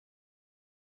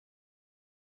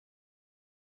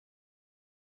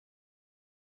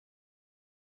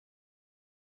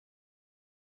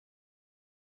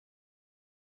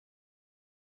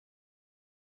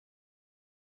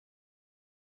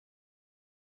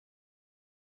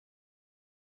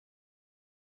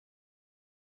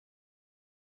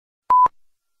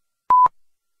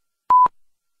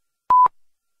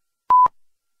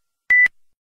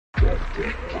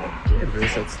I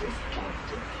ruset.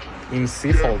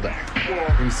 Innsiffholde.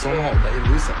 Insonholde i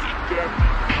ruset.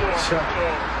 Kör.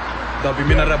 Dobby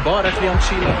mina rabarer för jag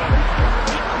chillar.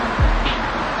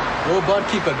 Oh,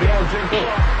 barkeeper, bring on drink up.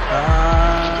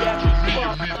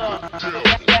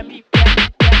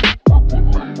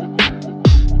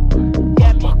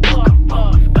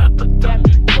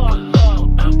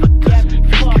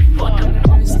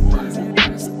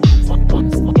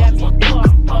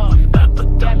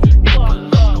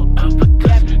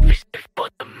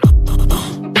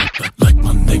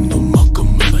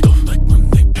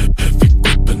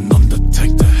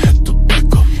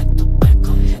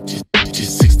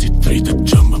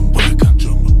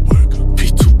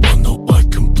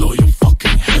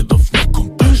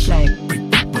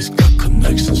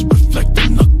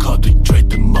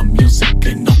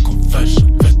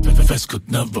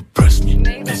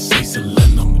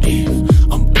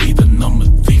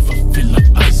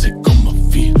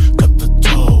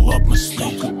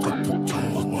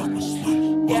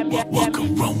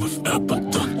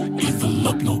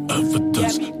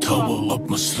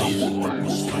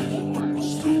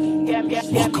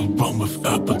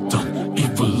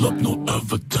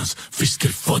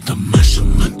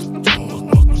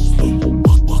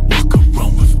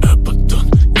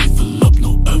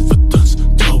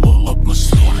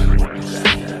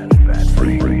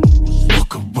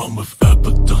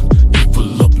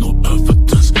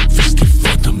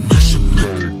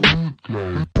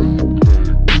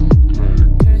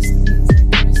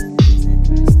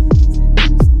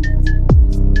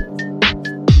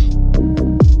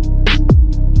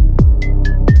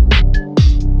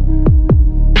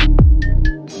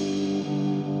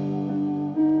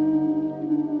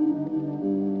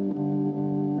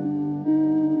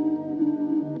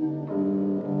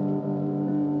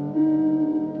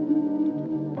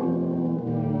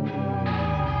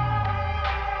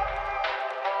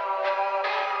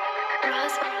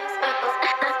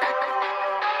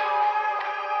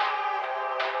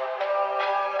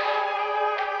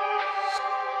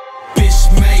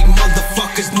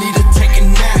 Motherfuckers need to take a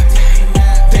nap.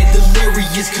 They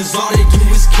delirious cause all they do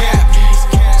is cap.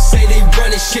 Say they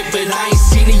running shit but I ain't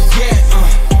seen it yet.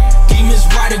 Demons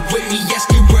riding with me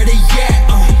asking where they at.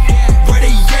 Where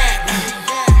they at?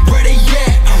 Where they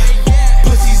at?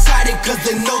 Pussies hiding cause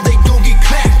they know they gon' get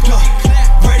clapped.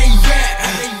 Where they at?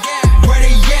 Where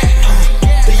they at?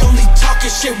 They only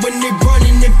talking shit when they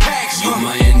running in packs. You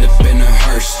might end up in a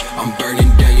hearse. I'm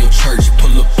burning down your church.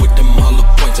 Pull up with them hollow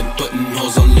points and putting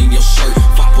holes all in your shirt.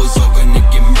 Fuck boys all gonna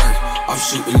get murked. I'm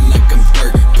shooting like I'm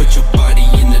dirt. Put your body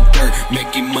in the dirt,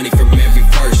 making money from every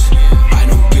verse. I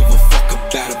don't give a fuck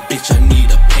about a bitch, I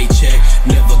need a paycheck.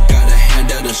 Never got a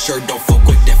hand out a shirt, don't fuck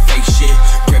with that fake shit.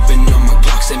 Gripping on my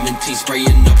Glock 17,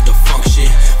 spraying up the funk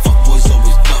shit. Fuck boys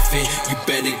always bluffing, you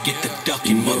better get the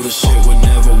ducking. Mother shit would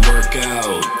never work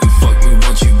out. You fucked me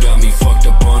once, you got me fucked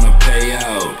up on a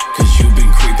payout. Cause you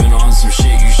been creeping on some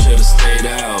shit, you should've stayed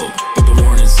out. But the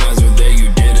warning signs were there,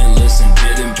 you didn't listen,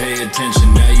 didn't pay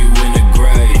attention, now you in the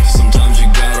grave. Sometimes you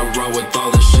gotta roll with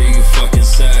all the shit you fucking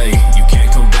say. You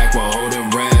can't come back while holding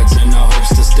rats and the hopes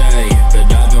to stay.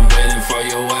 But I've been waiting for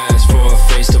your ass for a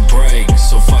face to break.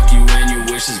 So fuck you and your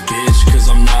wishes, bitch, cause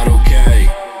I'm not okay.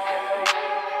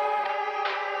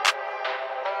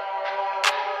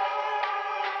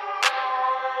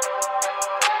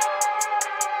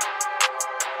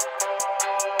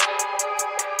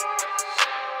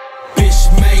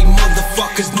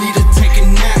 Motherfuckers need to take a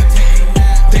nap.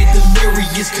 They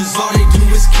delirious cause all they do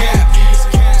is cap.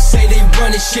 Say they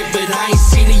running shit but I ain't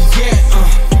seen it yet.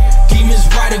 Demons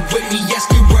riding with me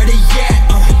asking where they at.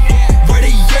 Where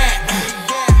they at?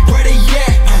 Where they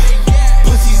at?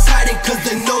 Pussies hiding cause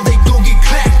they know they gon' get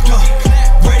clapped.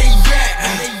 Where they at?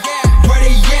 Where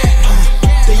they at?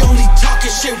 They only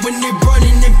talking shit when they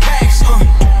running in packs.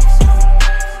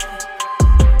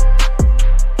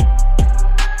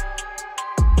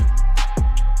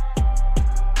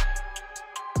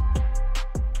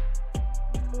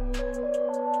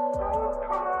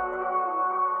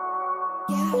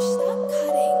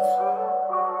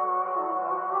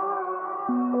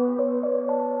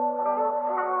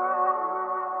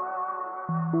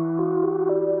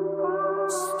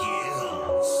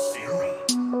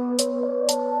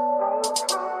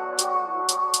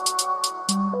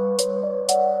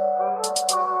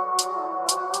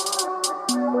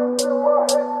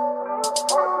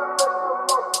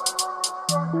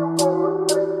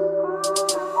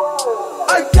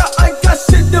 I got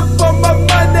shit up on my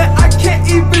mind that I can't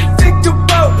even think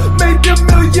about. Maybe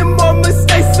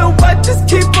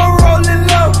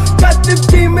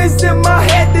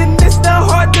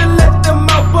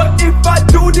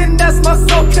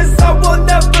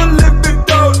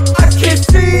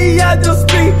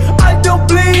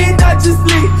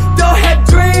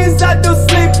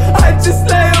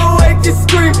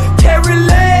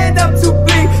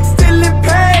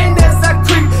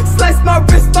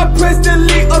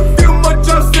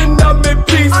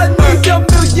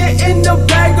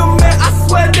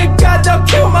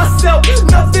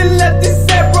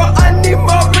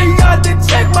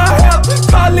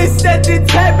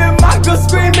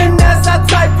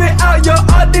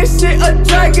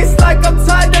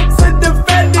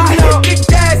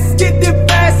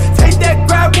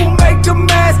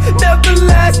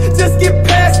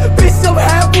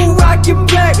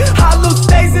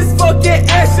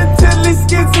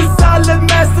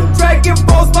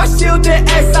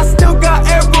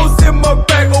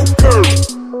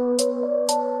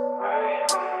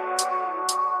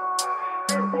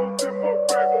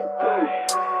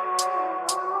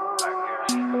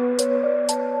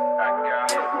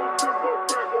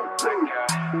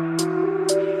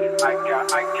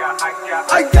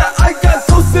I got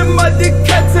ghosts in my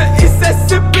decanter. It's that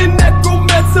sipping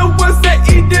necromancer. Ones that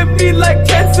eating me like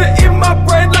cancer. In my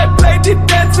brain like bladed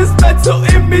dancers. Mental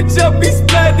image of me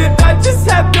splattered. I just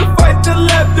have to fight the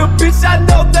laughter. Bitch, I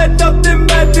know that nothing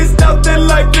matters. Now that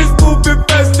life is moving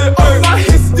faster. Oh, my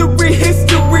history,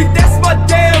 that's my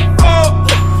damn fault.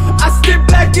 I stay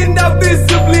blacking out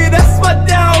visibly, that's my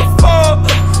downfall.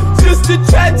 Just a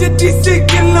tragedy,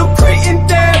 sinking, Lil' Cretin',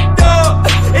 damn dog.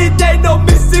 It ain't no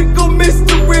mystical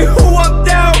mystery who I'm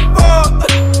down for.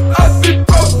 I've been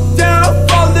broke down,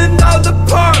 falling all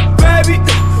apart, baby.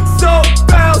 So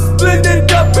bound, splitting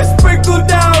up and sprinkled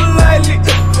down lightly.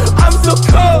 I'm so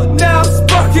cold now,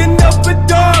 sparking up a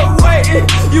door, waiting.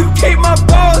 You keep my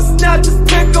balls now, just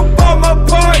pick up all my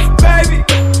parts, baby.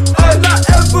 All I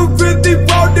ever really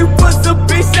wanted was a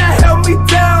bitch that held me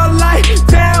down, like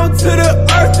down to the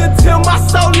earth until my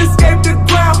soul escaped the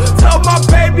ground. Told my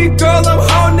baby girl I'm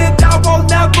haunted, I won't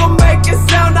never make it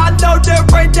sound. I know there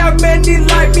ain't that many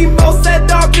like me, most that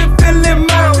dog can feel it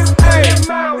mouth.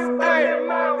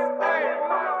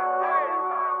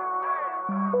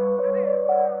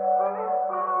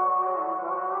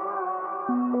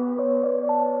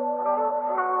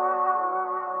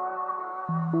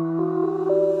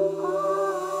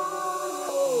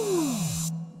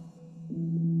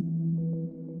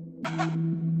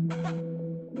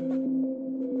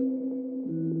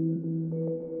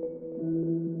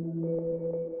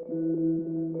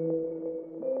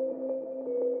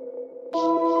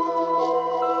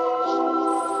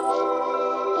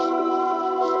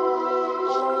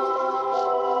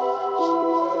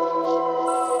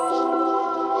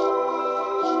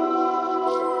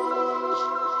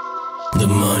 The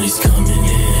money's coming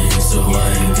in, so I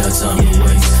ain't got time to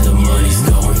waste. The money's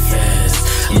going fast,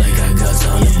 like I got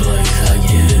time to play. I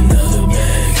get another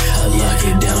bag, I lock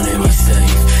it down in my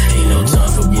safe. Ain't no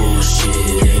time for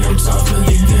bullshit, ain't no time for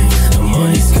the game. The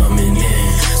money's coming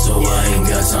in, so I ain't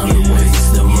got time to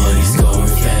waste. The money's going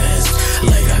fast,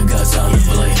 like I got time to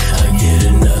play. I get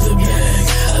another bag,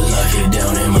 I lock it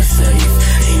down in my safe.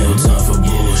 Ain't no time for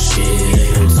bullshit,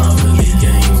 ain't no time for the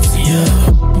games. Yeah,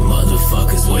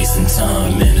 motherfuckers wasting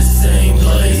time in the same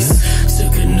place.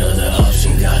 Took another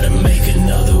option, gotta make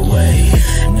another way.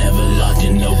 Never locked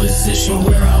in no position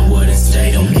where I wouldn't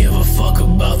stay. Don't give a fuck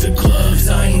about the clubs,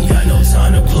 I ain't got no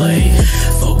time to play.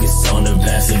 Focus on the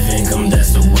passive income,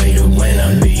 that's the way to win.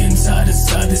 I'm being tied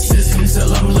inside the system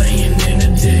till I'm laying in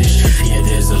a ditch. Yeah,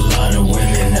 there's a lot of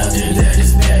women out there that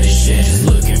is bad as shit, just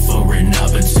looking for an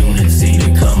opportunity to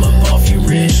come up off you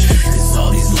rich. Cause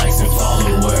all these likes and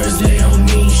followers, they don't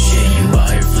mean shit. You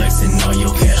out here flexing all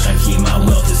your cash, I keep my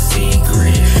wealth a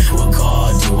secret. What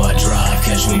car do I drive?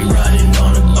 Catch me riding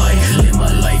on a bike. Live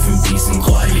my life in peace and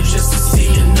quiet just to see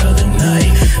another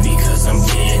night. Because I'm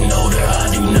getting older, I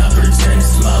do not pretend to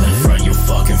smile in front of your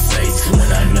fucking face when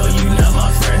I know you're not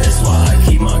my friend. That's why I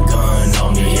keep my gun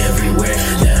on me everywhere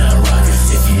that I rock.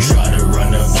 Cause if you try to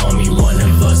run up on me, one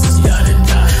of us has gotta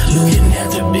die. Looking at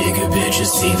the bigger picture,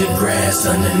 see the grass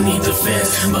underneath the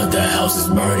fence, but the house is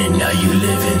burning, now you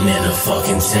living in a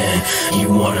fucking tent.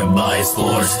 You wanna buy a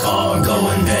sports car, go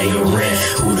and pay your rent.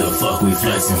 Who the fuck we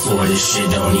flexing for? This shit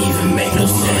don't even make no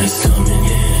sense. The money's coming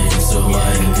in, so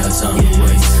I ain't got time to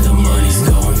waste. The money's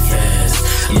going fast,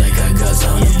 like I got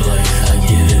time to play. I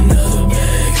get another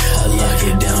bag, I lock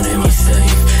it down in my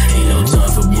safe. Ain't no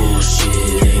time for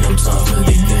bullshit, ain't no time for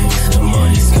the game. The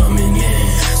money's coming in,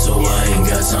 so I ain't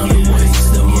got time to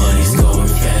waste. The money's going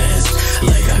fast,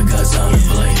 like I got time to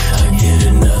play. I get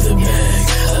another bag,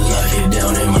 I lock it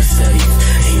down in my safe.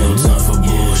 Ain't no time for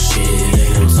bullshit,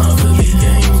 ain't no time for the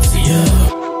games, yeah.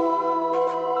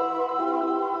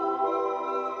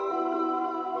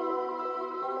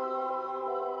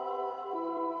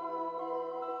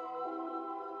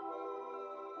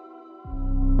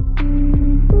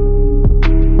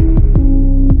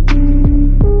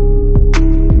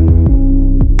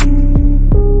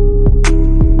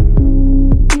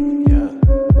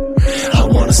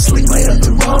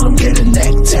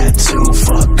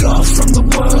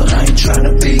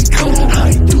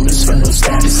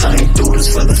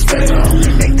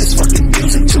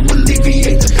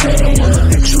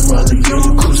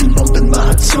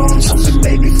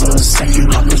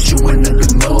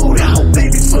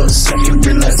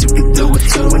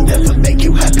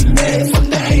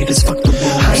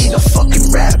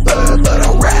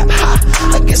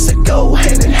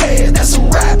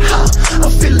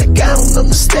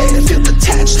 Understand, feel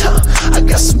attached, huh? I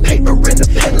got some paper in the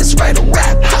pen.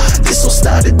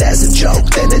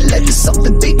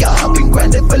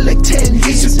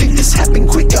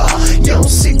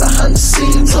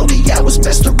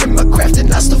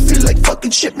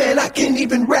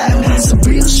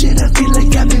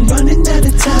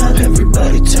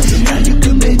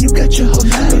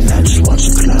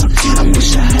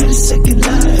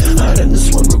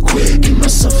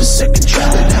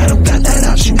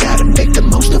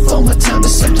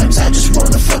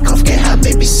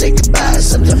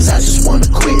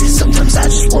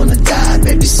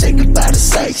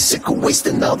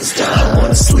 wasting all this time. I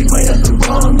wanna sleep right on the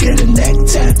wrong, get a neck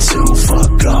tattoo.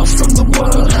 Fuck off from the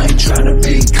world, I ain't tryna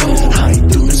be cool. I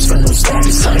ain't do this for no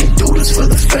status, I ain't do this for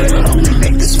the fame. I only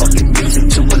make this fucking music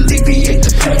to alleviate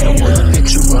the pain. I want a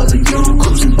picture of you,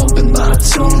 cruising, bumping my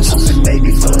tunes. Hoping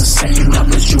maybe for a second I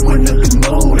put you in a good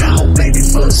mood. I hope maybe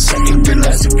for a second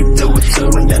realize you can do it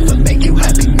too, and never make you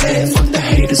happy, man. Fuck the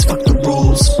haters, fuck the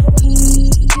rules.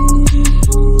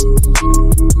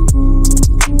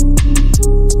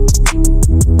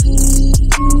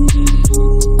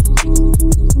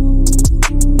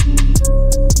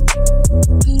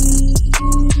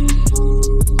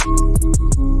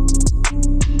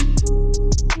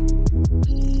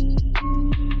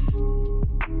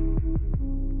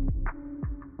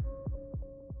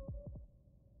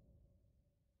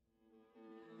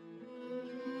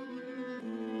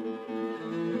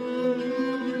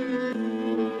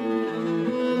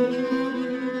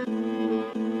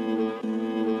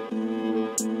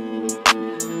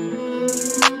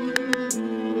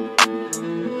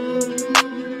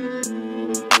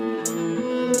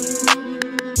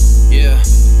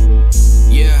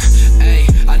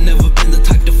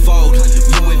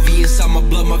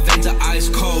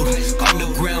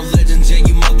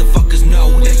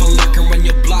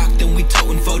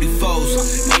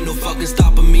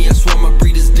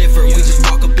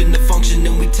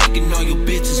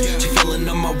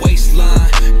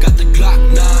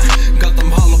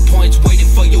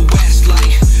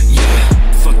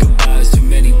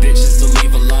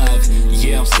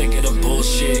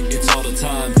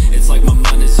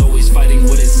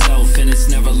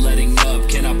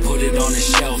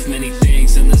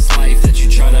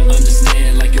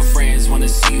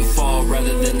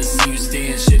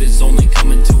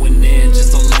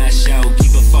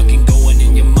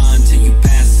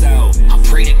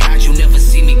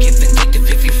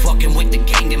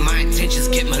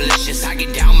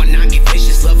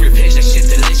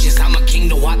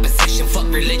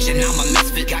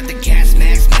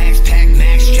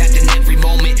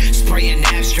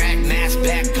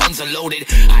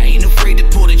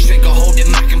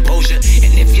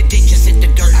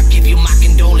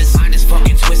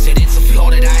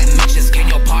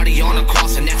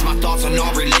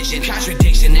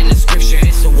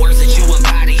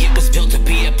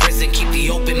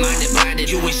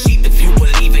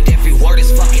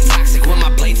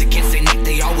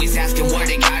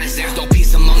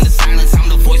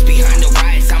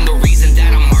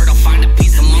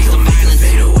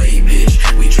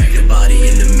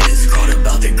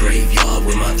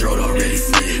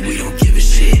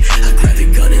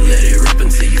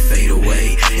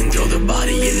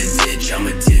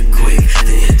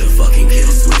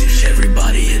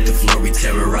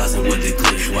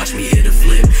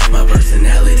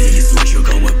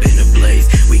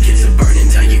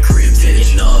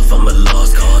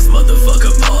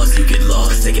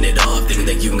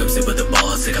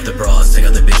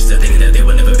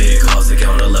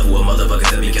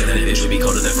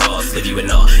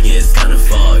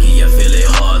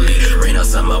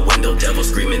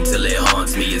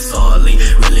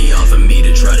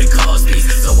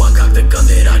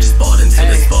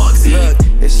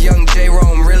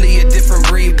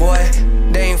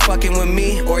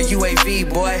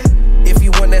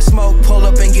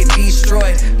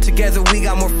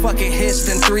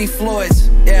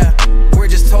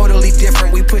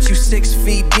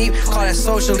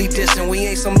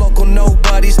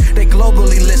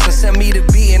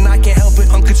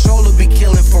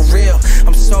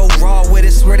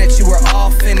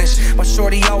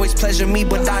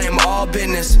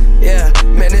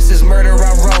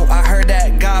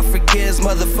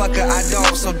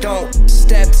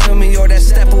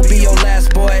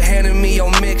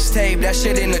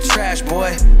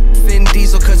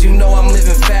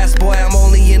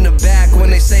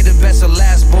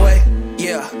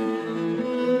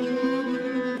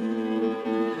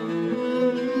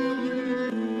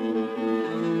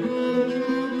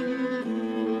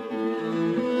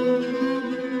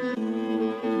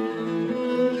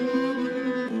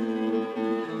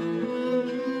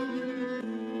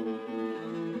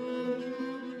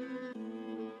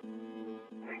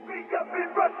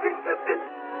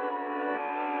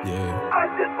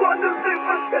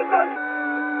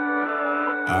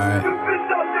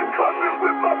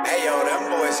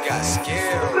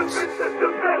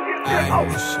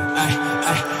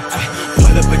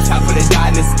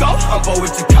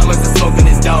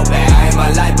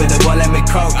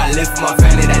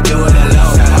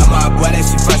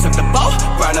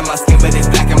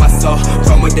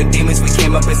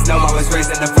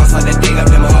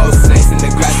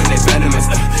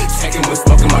 Taking with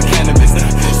smoking my cannabis,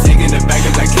 shaking the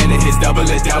is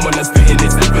doubling down when I'm spitting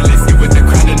it's effortless. You with the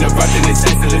crown and the erupting it's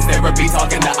senseless. Therapy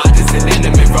talking to opposite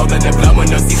enemy, rolling the blood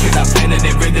with no secrets. I'm planning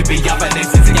it, really be off and they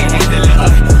can't handle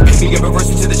it. Pick me up,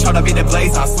 reverse to the chart, I'll be the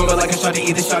blaze. I'm swimming like a shawty,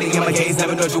 either shawty in my gaze.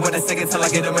 Never know you in a second till I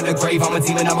get him in the grave. I'm a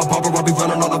demon, I'm a barber, I'll be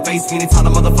running on the face. Meaning tell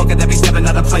the motherfucker that be stepping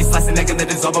out of place. Slicing neck and then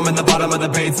dissolve them in the bottom of the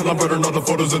bay. Till I'm burning all the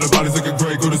photos of the bodies looking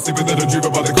great. Go to sleep and then I dream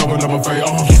about the coming on my face.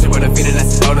 Catch it with a feeling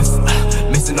that's a bonus.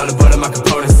 Missing all the blood of my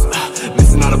components.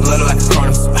 Missing all the blood like a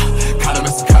corners. Kinda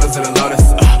missing colors in the lotus.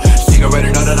 She already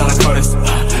know that I'm a codus.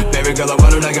 Baby girl, I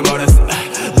want her like a modus.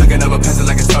 Looking at my pencil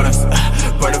like a tortoise.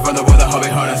 Burning from the weather, how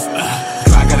they hurt us.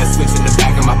 I got a switch in the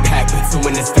back of my pack. Put two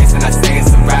in his face and I say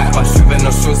it's a rap. I'm stripping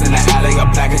no shoes in the alley. I'm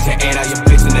black as your ain't out your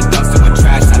bitch in the dumpster with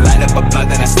trash. I light up a blood,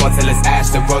 then I swore till it's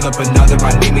ash. Then roll up another,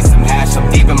 I need me some hash. I'm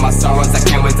deep in my sorrows, I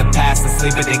can't wait to pass.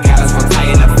 Asleep at the couch, we're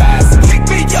tying the fast. Pick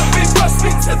me up and rush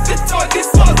me to the door, this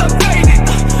all I made it.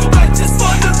 I just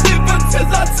wanna live until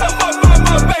I tell my mom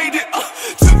I made it.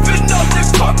 Tripping on the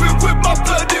carpet with my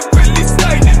blood, it really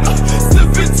stained it.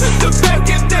 Slipping to the back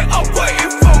and then I'm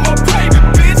waiting for my payment,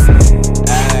 bitch.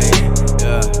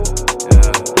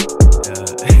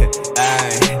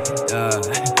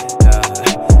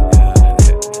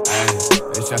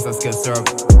 Shots on skip syrup.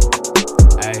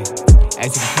 Ayy,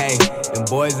 HBK, them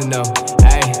boys in know.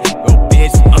 Ayy, go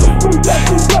bitch.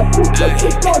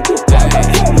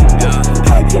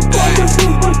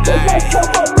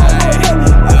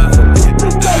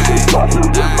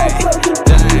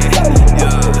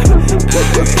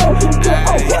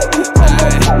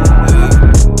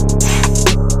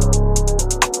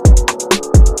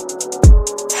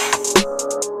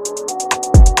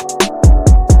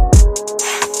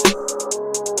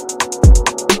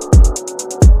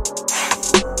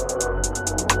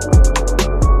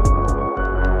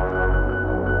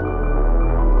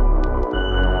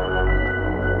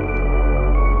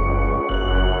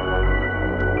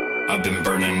 I've been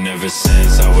burning ever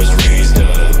since I was raised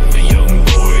up. A young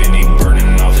boy and he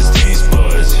burning off his taste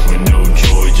buds. With no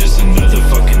joy, just another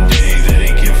fucking day that he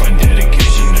can't find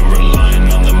dedication. And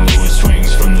relying on the mood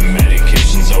swings from the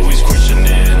medications. Always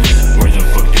questioning, where the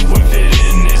fuck do I fit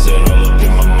in? Is it all up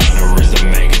in my mind or is the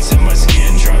maggots in my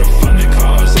skin? Try to find the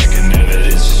cause like an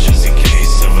evidence. It's just a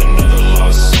case of another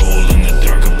lost soul in the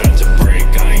dark about to break.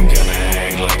 I ain't gonna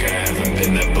act like I haven't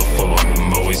been there before.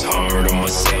 I'm always hard on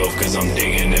myself cause I'm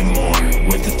digging it more.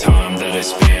 With the time that I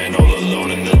spend all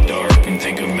alone in the dark, and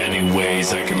think of many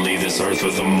ways I can leave this earth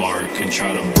with a mark. And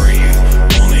try to breathe,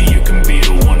 only you can be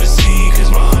the one to see. Cause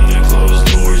behind the closed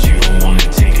doors you don't wanna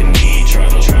take a knee. Try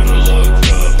to look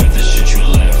up at the shit you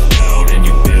left out, and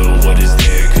you build what is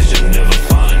there cause you'll never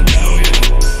find out, yeah.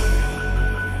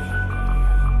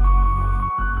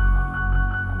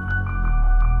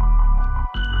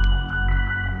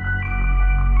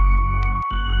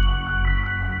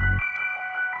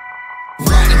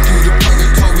 Riding through the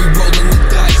purgatory, rolling the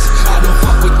dice. I don't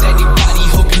fuck with anybody,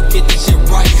 hope you get this shit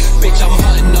right. Bitch, I'm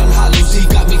hunting on hollows, he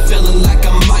got me feeling like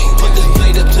I might put this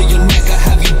blade up to your neck, I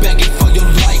have you begging for your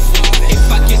life. If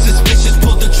I get suspicious,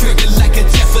 pull the trigger like a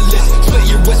Teflon. Split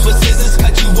your wrist with scissors,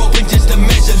 cut you open just to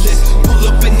measure this. Pull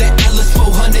up in that LS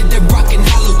 400, they're rocking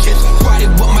hollow tips.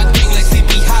 Riding with my gang like CP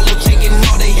Hollow, taking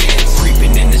all they heads.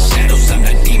 Creeping in the shadows, I'm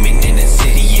that demon in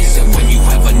Insidious. And when you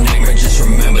have a nightmare, just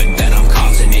remember that I'm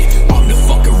causing it. I'm the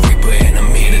fucking Reaper and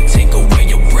I'm here to take away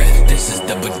your breath. This is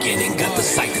the beginning, got the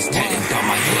sight that's tatted on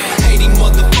my head. Hating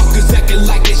motherfuckers acting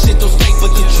like this shit don't stink,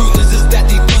 but the truth is that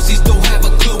these pussies don't have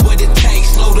a clue what it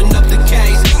takes. Loading up the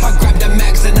case, I grab that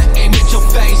max and I aim at your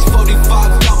face.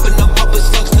 45 dumping up upper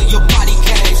slugs till your body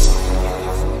caves.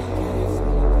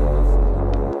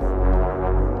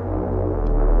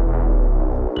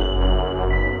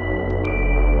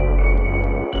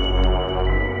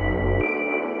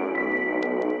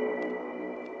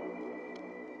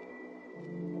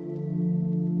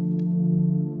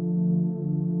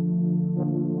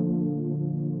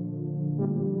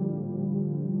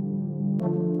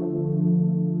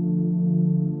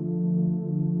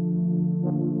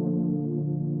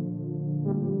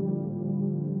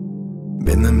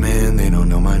 Been the man, they don't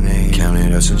know my name.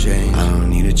 Counted up some change, I don't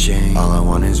need a change. All I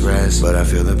want is rest, but I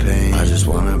feel the pain. I just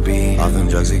wanna be off them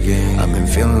drugs again. I've been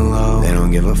feeling low, they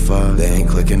don't give a fuck. They ain't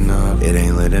clicking up, it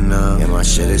ain't lit enough. And my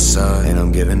shit is sucked, and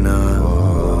I'm giving up.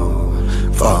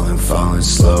 Whoa. Falling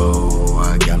slow.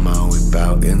 I got my whip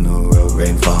out in the road.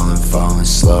 Rain falling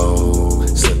slow.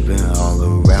 Slipping all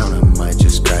around, I might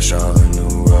just crash all in the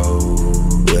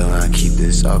road. Will I keep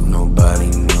this up? Nobody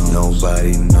knows.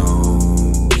 Nobody knows.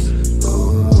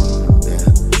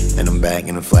 And I'm back back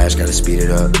in a flash, gotta speed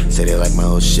it up. Say they like my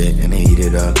old shit and they eat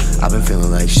it up. I've been feeling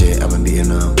like shit, I've been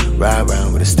beating up. Ride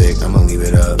around with a stick, I'ma leave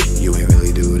it up. You ain't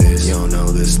really do this, you don't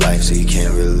know this life, so you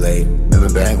can't relate.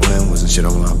 Remember back when wasn't shit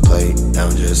on my plate. Now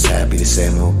I'm just happy to say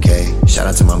I'm okay. Shout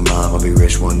out to my mom, I'll be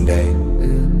rich one day.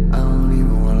 I don't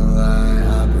even wanna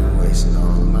lie, I've been wasting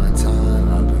all my time.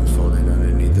 I've been folding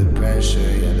underneath the pressure,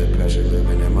 yeah, the pressure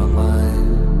living in my mind.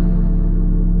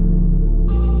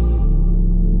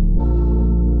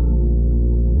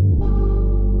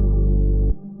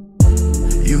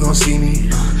 You gon' see me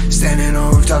standing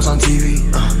on rooftops on TV,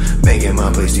 making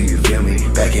my place, do you feel me?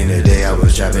 Back in the day I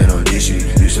was trapping on this shit.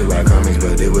 Used to rock comics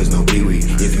but there was no Pee-wee.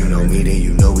 If you know me then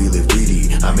you know we live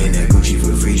 3D. I'm in that Gucci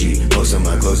for free G. Most of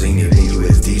my clothes ain't even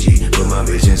USDG. Put my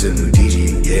bitch into new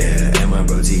DG, yeah. And my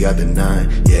bro T got the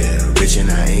 9, yeah. Rich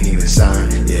and I ain't even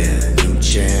signed, yeah. New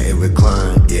chair, it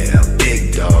recline, yeah.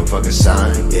 Big dog, fuck a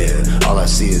sign, yeah. All I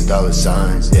see is dollar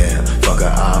signs, yeah. Fuck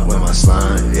a op with my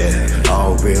slime, yeah.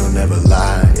 All real, never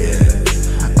lie, yeah.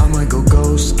 I might go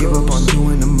ghost, give up on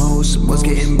doing the most. Was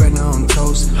getting bread, now I'm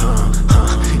toast,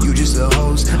 you just a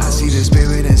host. I see the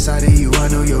spirit inside of you, I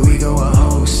know your ego a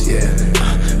host, yeah.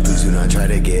 Please do not try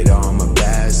to get on my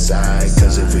bad side,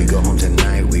 cause if we go home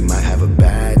tonight, we might have a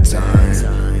bad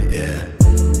time, yeah.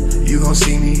 You gon'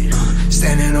 see me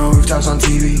standing on rooftops on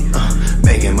TV,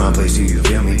 making my place, do you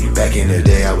feel me? Back in the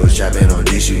day I was trapping on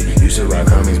this shit. Used to rock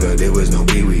comics but there was no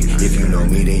Pee-wee. If you know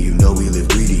me then you know we live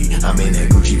 3D. I'm in that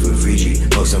Gucci for free G.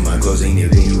 Most of my clothes ain't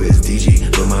even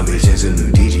USDG. Put my bitch into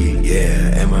new DG,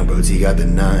 yeah. And my bro T got the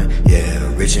 9,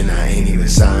 yeah. Rich and I ain't even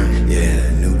signed,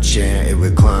 yeah. New chair, it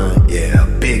recline, yeah.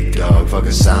 Big dog, fuck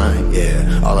a sign,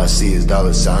 yeah. All I see is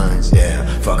dollar signs, yeah.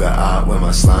 Fuck a op with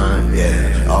my slime,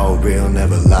 yeah. All real,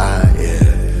 never lie,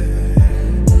 yeah.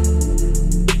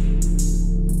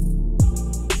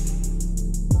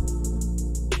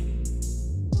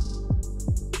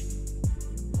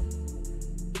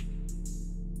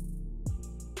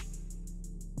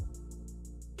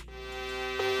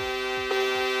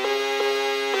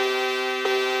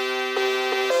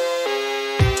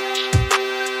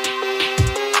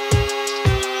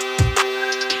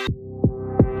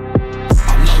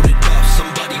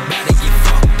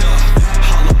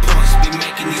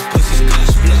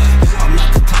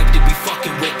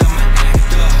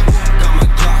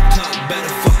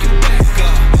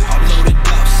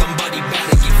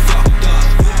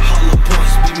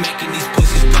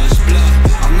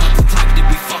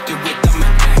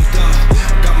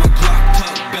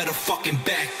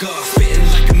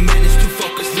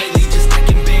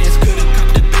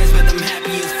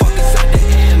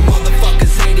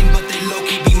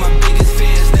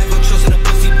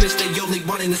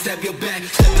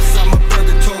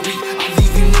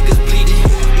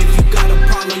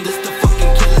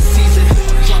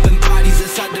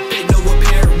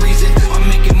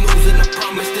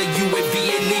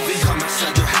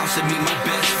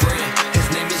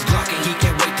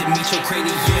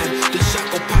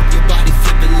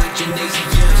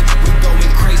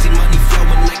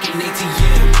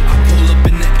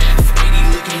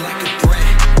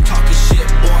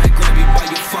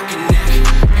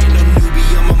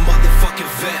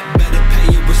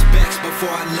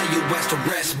 Before I lay your ass to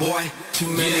rest, boy. Too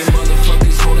many